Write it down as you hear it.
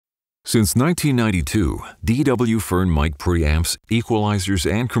Since 1992, DW Fern mic preamps, equalizers,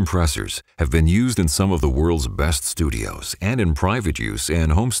 and compressors have been used in some of the world's best studios and in private use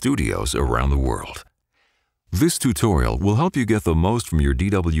and home studios around the world. This tutorial will help you get the most from your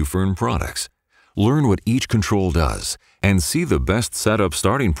DW Fern products. Learn what each control does and see the best setup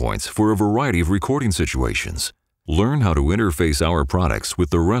starting points for a variety of recording situations. Learn how to interface our products with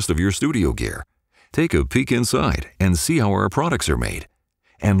the rest of your studio gear. Take a peek inside and see how our products are made.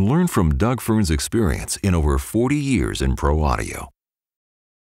 And learn from Doug Fern's experience in over 40 years in pro audio.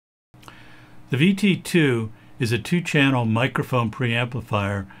 The VT2 is a 2-channel microphone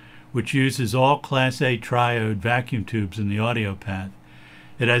preamplifier which uses all Class A triode vacuum tubes in the audio path.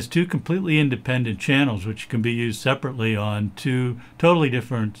 It has 2 completely independent channels which can be used separately on 2 totally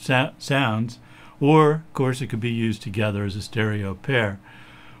different sounds, or of course it could be used together as a stereo pair.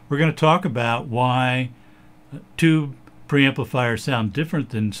 We're going to talk about why tube preamplifiers sound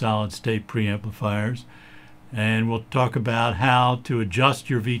different than solid-state preamplifiers, and we'll talk about how to adjust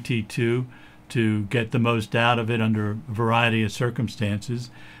your VT2 to get the most out of it under a variety of circumstances,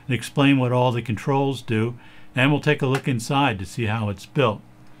 and explain what all the controls do, and we'll take a look inside to see how it's built.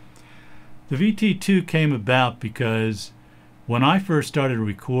 The VT2 came about because when I first started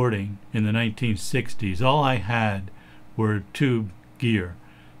recording in the 1960s, all I had were tube gear.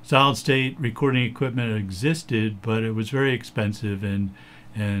 Solid-state recording equipment existed, but it was very expensive, and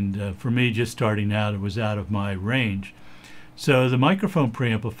for me, just starting out, it was out of my range. So the microphone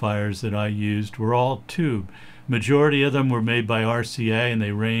preamplifiers that I used were all tube. Majority of them were made by RCA, and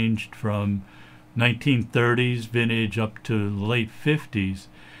they ranged from 1930s vintage up to the late 50s.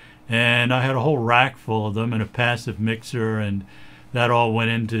 And I had a whole rack full of them and a passive mixer, and that all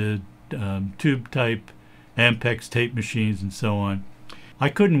went into tube-type Ampex tape machines and so on. I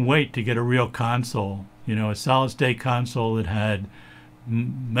couldn't wait to get a real console, you know, a solid-state console that had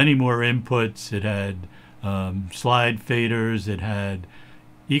many more inputs. It had slide faders, it had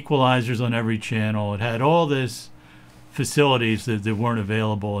equalizers on every channel, it had all this facilities that weren't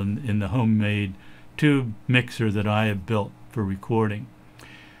available in the homemade tube mixer that I had built for recording.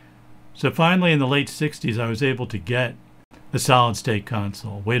 So finally in the late 60s I was able to get a solid-state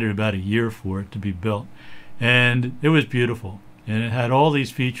console. Waited about a year for it to be built, and it was beautiful. And it had all these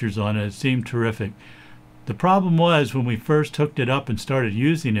features on it. It seemed terrific. The problem was when we first hooked it up and started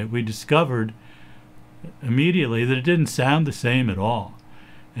using it, we discovered immediately that it didn't sound the same at all.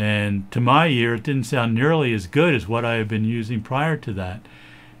 And to my ear, it didn't sound nearly as good as what I had been using prior to that.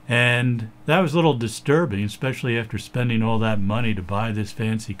 And that was a little disturbing, especially after spending all that money to buy this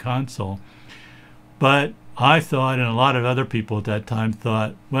fancy console. But I thought, and a lot of other people at that time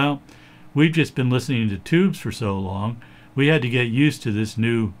thought, well, we've just been listening to tubes for so long, we had to get used to this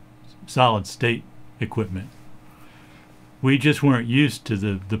new solid-state equipment. We just weren't used to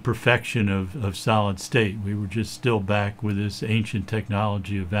the perfection of solid-state. We were just still back with this ancient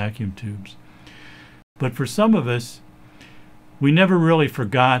technology of vacuum tubes. But for some of us, we never really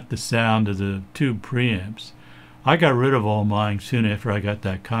forgot the sound of the tube preamps. I got rid of all mine soon after I got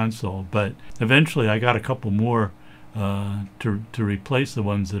that console, but eventually I got a couple more to replace the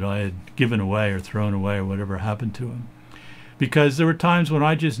ones that I had given away or thrown away or whatever happened to them. Because there were times when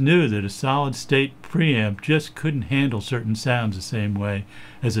I just knew that a solid-state preamp just couldn't handle certain sounds the same way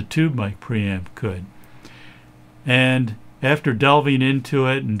as a tube mic preamp could. And after delving into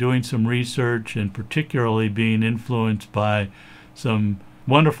it and doing some research, and particularly being influenced by some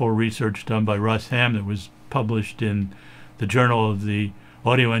wonderful research done by Russ Ham that was published in the Journal of the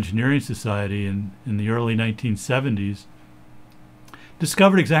Audio Engineering Society in the early 1970s,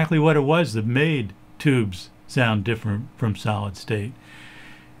 discovered exactly what it was that made tubes sound different from solid state.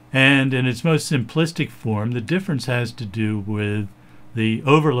 And in its most simplistic form, the difference has to do with the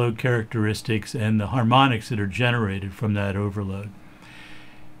overload characteristics and the harmonics that are generated from that overload.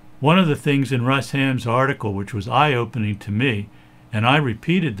 One of the things in Russ Ham's article, which was eye-opening to me, and I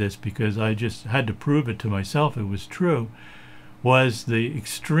repeated this because I just had to prove it to myself it was true, was the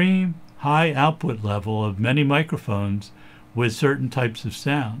extreme high output level of many microphones with certain types of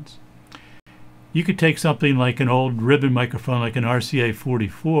sounds. You could take something like an old ribbon microphone like an RCA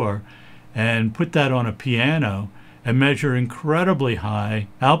 44 and put that on a piano and measure incredibly high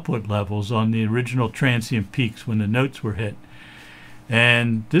output levels on the original transient peaks when the notes were hit.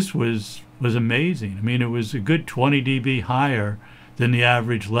 And this was amazing. I mean, it was a good 20 dB higher than the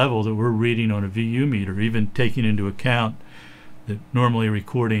average level that we're reading on a VU meter, even taking into account that normally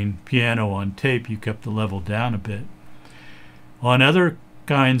recording piano on tape, you kept the level down a bit. On other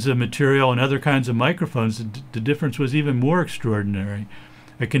kinds of material and other kinds of microphones, the difference was even more extraordinary.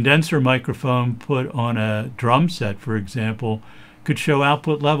 A condenser microphone put on a drum set, for example, could show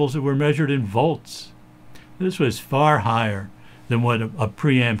output levels that were measured in volts. This was far higher than what a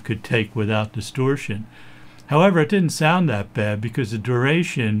preamp could take without distortion. However, it didn't sound that bad because the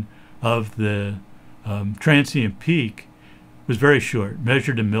duration of the transient peak was very short,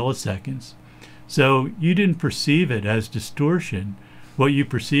 measured in milliseconds. So you didn't perceive it as distortion. What you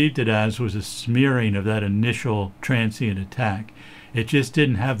perceived it as was a smearing of that initial transient attack. It just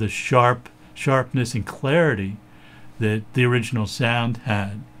didn't have the sharpness and clarity that the original sound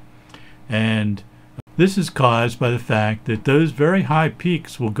had. And this is caused by the fact that those very high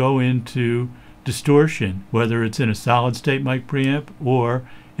peaks will go into distortion, whether it's in a solid-state mic preamp or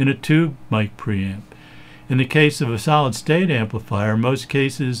in a tube mic preamp. In the case of a solid-state amplifier, most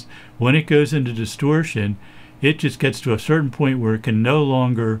cases, when it goes into distortion, it just gets to a certain point where it can no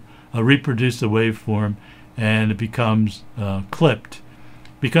longer reproduce the waveform, and it becomes clipped.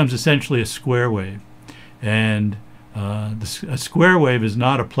 Becomes essentially a square wave. And a square wave is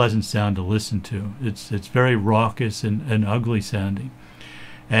not a pleasant sound to listen to. It's very raucous and ugly sounding.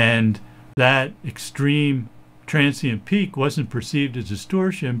 And that extreme transient peak wasn't perceived as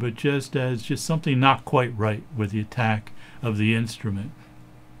distortion, but just as something not quite right with the attack of the instrument.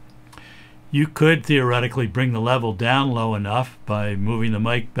 You could theoretically bring the level down low enough by moving the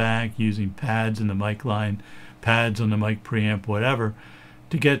mic back, using pads in the mic line, pads on the mic preamp, whatever,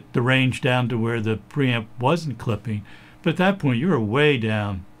 to get the range down to where the preamp wasn't clipping. But at that point, you were way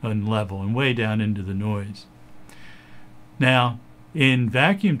down on level and way down into the noise. Now, in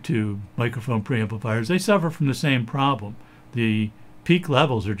vacuum tube microphone preamplifiers, they suffer from the same problem. The peak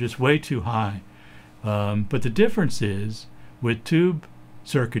levels are just way too high. But the difference is, with tube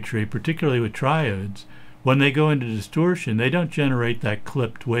circuitry, particularly with triodes, when they go into distortion, they don't generate that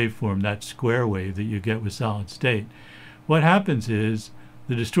clipped waveform, that square wave that you get with solid state. What happens is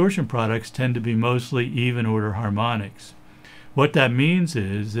the distortion products tend to be mostly even order harmonics. What that means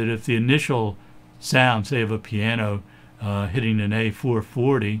is that if the initial sound, say of a piano hitting an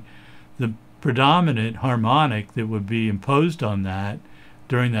A440, the predominant harmonic that would be imposed on that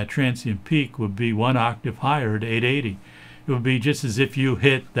during that transient peak would be 1 octave higher at 880. It would be just as if you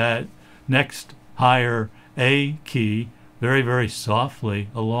hit that next higher A key very, very softly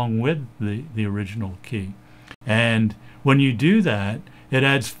along with the original key. And when you do that, it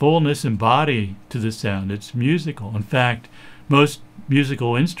adds fullness and body to the sound. It's musical. In fact, most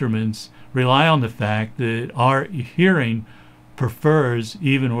musical instruments rely on the fact that our hearing prefers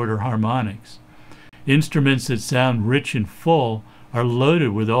even order harmonics. Instruments that sound rich and full are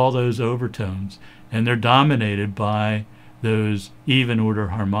loaded with all those overtones, and they're dominated by those even order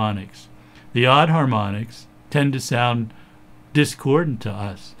harmonics. The odd harmonics tend to sound discordant to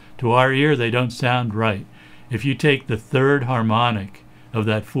us. To our ear, they don't sound right. If you take the third harmonic of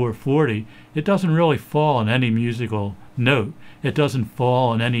that 440, it doesn't really fall on any musical note. It doesn't fall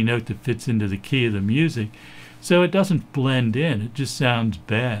on any note that fits into the key of the music. So it doesn't blend in. It just sounds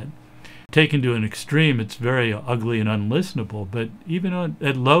bad. Taken to an extreme, it's very ugly and unlistenable, but even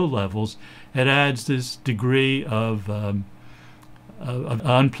at low levels, it adds this degree of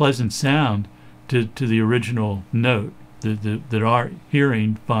unpleasant sound to the original note that our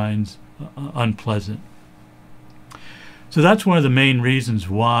hearing finds unpleasant. So that's one of the main reasons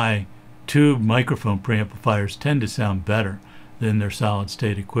why tube microphone preamplifiers tend to sound better than their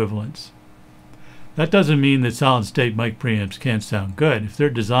solid-state equivalents. That doesn't mean that solid-state mic preamps can't sound good. If they're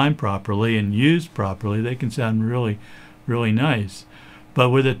designed properly and used properly, they can sound really, really nice. But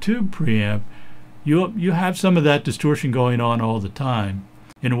with a tube preamp, you have some of that distortion going on all the time.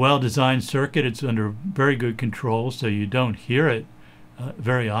 In a well-designed circuit, it's under very good control, so you don't hear it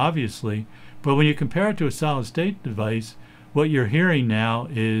very obviously. But when you compare it to a solid-state device, what you're hearing now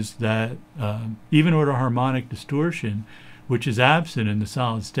is that even order harmonic distortion, which is absent in the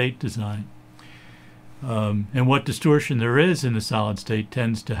solid-state design. And what distortion there is in the solid state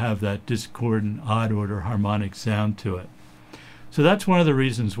tends to have that discordant, odd order harmonic sound to it. So that's one of the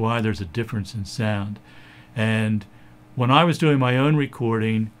reasons why there's a difference in sound. And when I was doing my own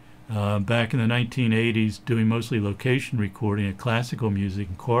recording back in the 1980s, doing mostly location recording of classical music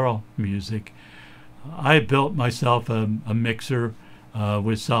and choral music, I built myself a mixer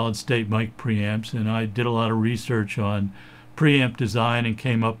with solid state mic preamps, and I did a lot of research on preamp design and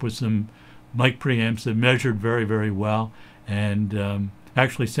came up with some mic preamps that measured very, very well and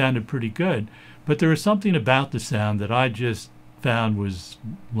actually sounded pretty good. But there was something about the sound that I just found was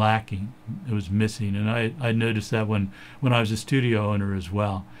lacking. It was missing, and I noticed that when I was a studio owner as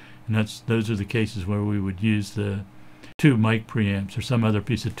well. And those are the cases where we would use the tube mic preamps or some other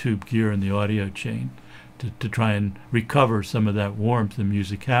piece of tube gear in the audio chain to try and recover some of that warmth and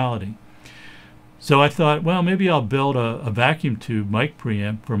musicality. So I thought, well, maybe I'll build a vacuum tube mic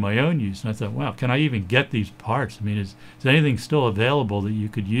preamp for my own use. And I thought, wow, can I even get these parts? I mean, is anything still available that you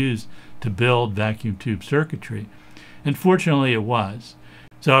could use to build vacuum tube circuitry? And fortunately it was.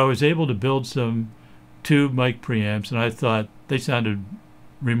 So I was able to build some tube mic preamps, and I thought they sounded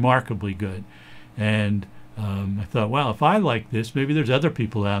remarkably good. And I thought, well, if I like this, maybe there's other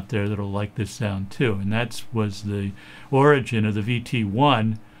people out there that'll like this sound too. And that was the origin of the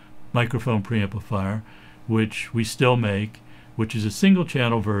VT1 microphone preamplifier, which we still make, which is a single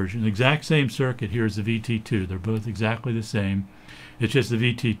channel version. The exact same circuit here as the VT2. They're both exactly the same. It's just the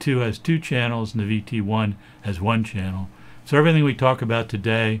VT2 has 2 channels and the VT1 has 1 channel. So everything we talk about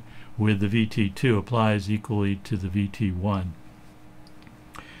today with the VT2 applies equally to the VT1.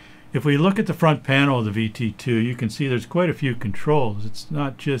 If we look at the front panel of the VT2, you can see there's quite a few controls. It's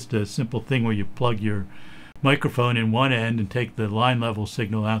not just a simple thing where you plug your microphone in one end and take the line level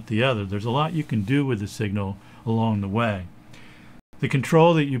signal out the other. There's a lot you can do with the signal along the way. The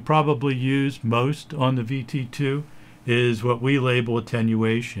control that you probably use most on the VT2 is what we label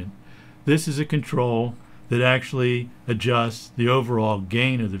attenuation. This is a control that actually adjusts the overall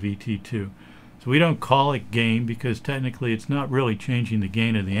gain of the VT2. So we don't call it gain because technically it's not really changing the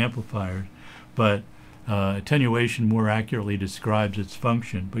gain of the amplifier, but attenuation more accurately describes its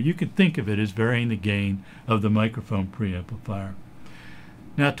function. But you could think of it as varying the gain of the microphone preamplifier.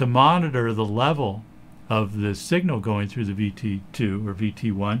 Now, to monitor the level of the signal going through the VT2 or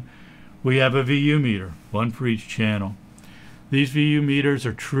VT1, we have a VU meter, one for each channel. These VU meters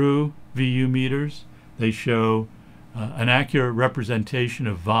are true VU meters. They show an accurate representation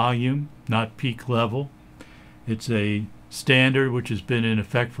of volume, not peak level. It's a standard which has been in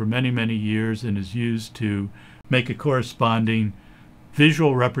effect for many, many years and is used to make a corresponding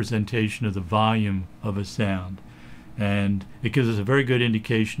visual representation of the volume of a sound. And it gives us a very good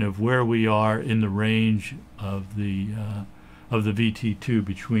indication of where we are in the range of the VT2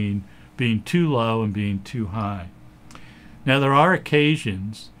 between being too low and being too high. Now, there are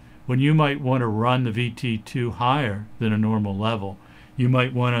occasions when you might want to run the VT2 higher than a normal level. You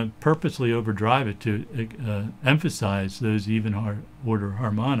might want to purposely overdrive it to emphasize those even order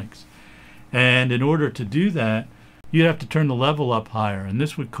harmonics. And in order to do that, you'd have to turn the level up higher, and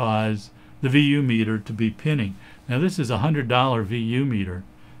this would cause the VU meter to be pinning. Now, this is a $100 VU meter,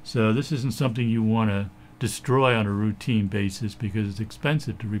 so this isn't something you want to destroy on a routine basis because it's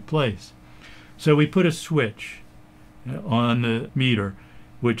expensive to replace. So we put a switch on the meter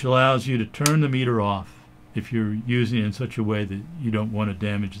which allows you to turn the meter off if you're using it in such a way that you don't want to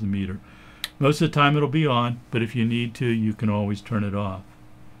damage the meter. Most of the time it'll be on, but if you need to, you can always turn it off.